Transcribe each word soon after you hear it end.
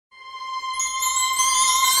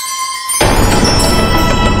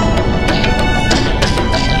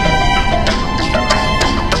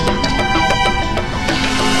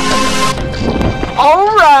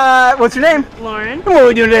What's your name? Lauren. What are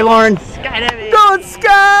we doing today, Lauren? Skydiving. Going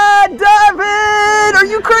skydiving! Are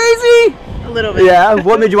you crazy? A little bit. Yeah.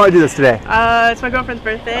 What made you want to do this today? It's my girlfriend's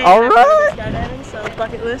birthday. All right. Skydiving, so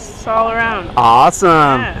bucket lists all around.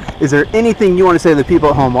 Awesome. Yeah. Is there anything you want to say to the people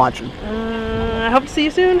at home watching? I hope to see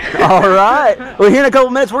you soon. All right. Well, here in a couple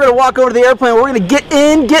minutes, we're going to walk over to the airplane. We're going to get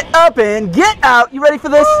in, get up, and get out. You ready for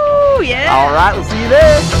this? Woo, yeah. All right. We'll see you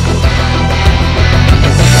there.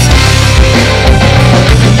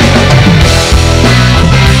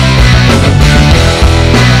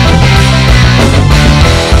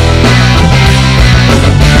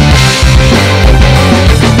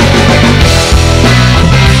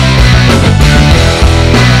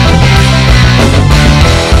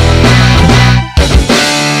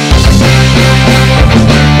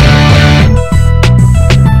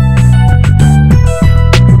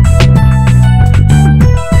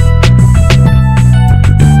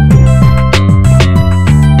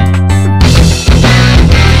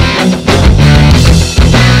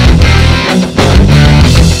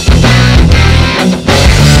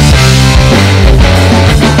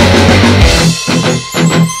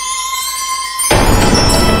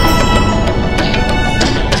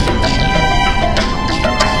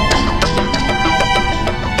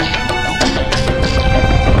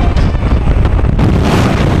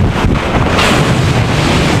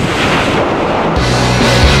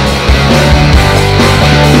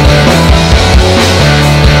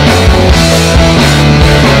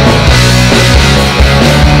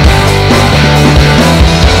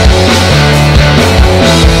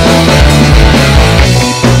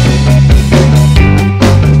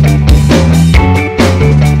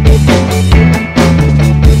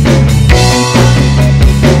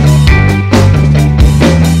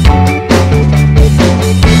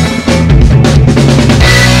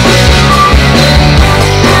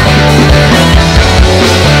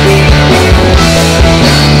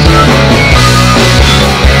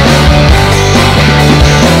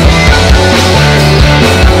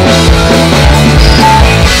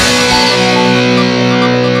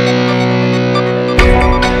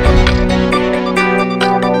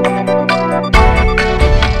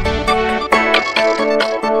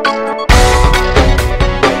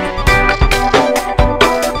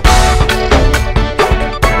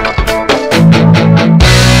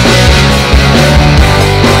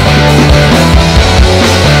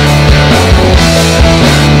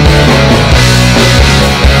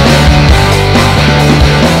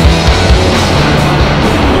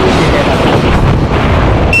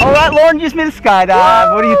 Lauren just made a skydive.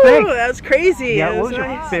 Whoa, what do you think? That was crazy. Yeah, what was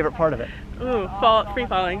your favorite part of it? Ooh, free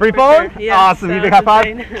falling. Free falling? Sure. Yeah, awesome. You big high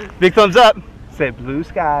five? Big thumbs up. Say blue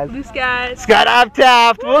skies. Blue skies. Skydive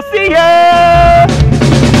Taft. We'll see ya!